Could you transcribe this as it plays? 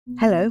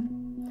Hello,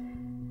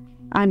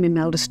 I'm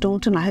Imelda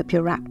Staunton. I hope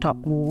you're wrapped up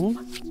warm.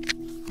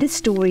 This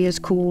story is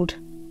called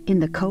In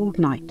the Cold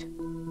Night.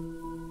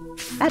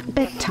 At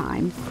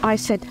bedtime, I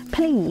said,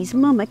 "Please,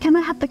 Mama, can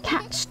I have the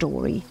cat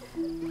story?"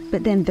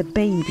 But then the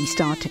baby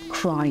started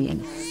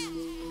crying.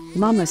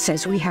 Mama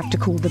says we have to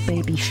call the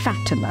baby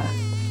Fatima.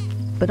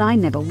 But I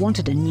never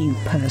wanted a new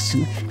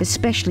person,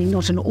 especially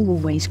not an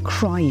always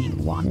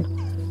crying one.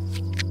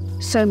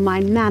 So my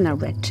Nana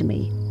read to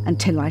me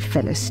until I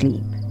fell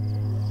asleep.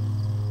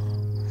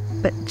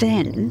 But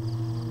then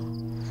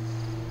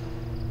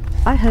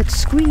I heard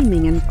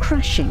screaming and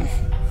crashing.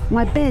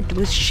 My bed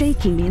was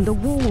shaking me and the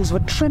walls were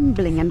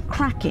trembling and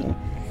cracking.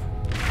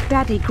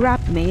 Daddy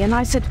grabbed me and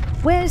I said,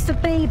 "Where's the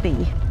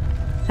baby?"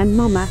 And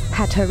Mama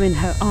had her in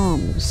her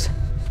arms.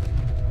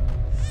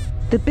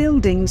 The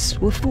buildings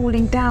were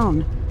falling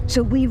down,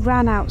 so we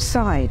ran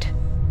outside.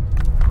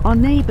 Our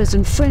neighbours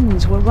and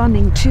friends were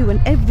running too,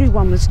 and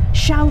everyone was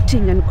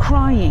shouting and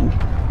crying.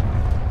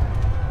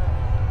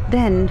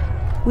 Then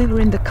we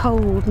were in the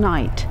cold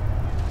night,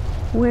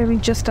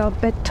 wearing just our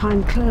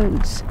bedtime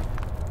clothes.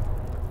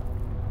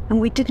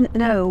 And we didn't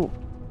know,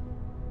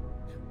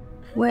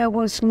 where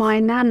was my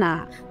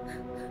Nana?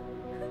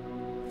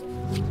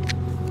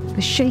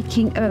 The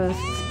shaking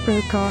earth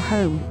broke our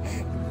home,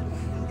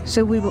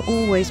 so we were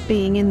always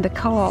being in the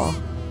car.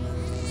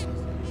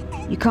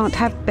 You can't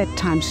have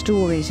bedtime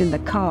stories in the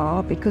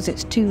car because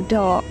it's too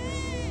dark.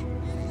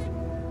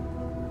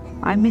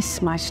 I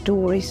miss my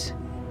stories.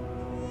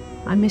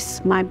 I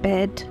miss my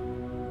bed.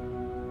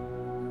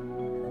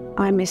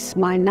 I miss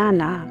my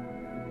Nana.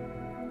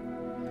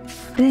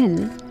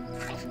 Then,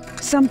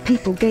 some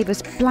people gave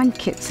us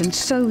blankets and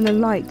solar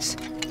lights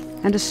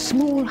and a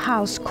small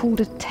house called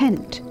a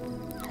tent.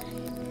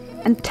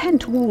 And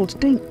tent walls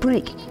don't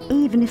break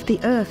even if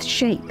the earth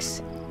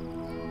shakes.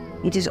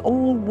 It is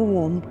all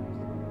warm,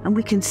 and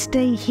we can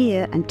stay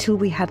here until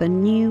we have a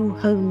new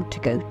home to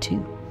go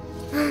to.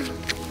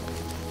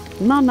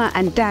 Mama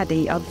and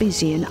Daddy are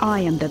busy and I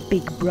am the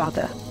big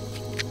brother.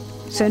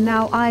 So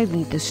now I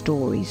read the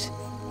stories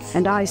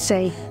and I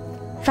say,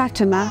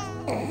 "Fatima,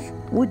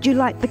 would you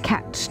like the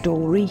cat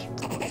story?"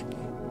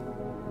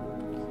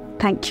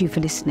 Thank you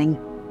for listening.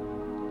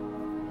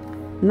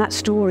 And that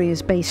story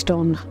is based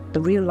on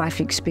the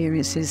real-life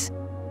experiences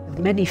of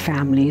many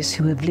families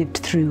who have lived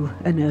through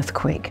an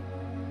earthquake.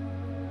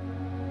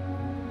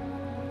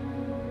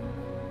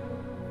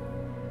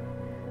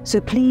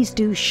 So please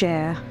do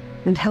share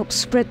and help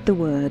spread the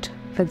word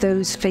for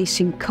those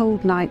facing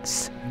cold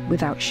nights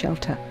without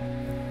shelter.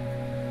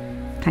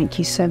 Thank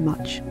you so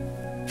much.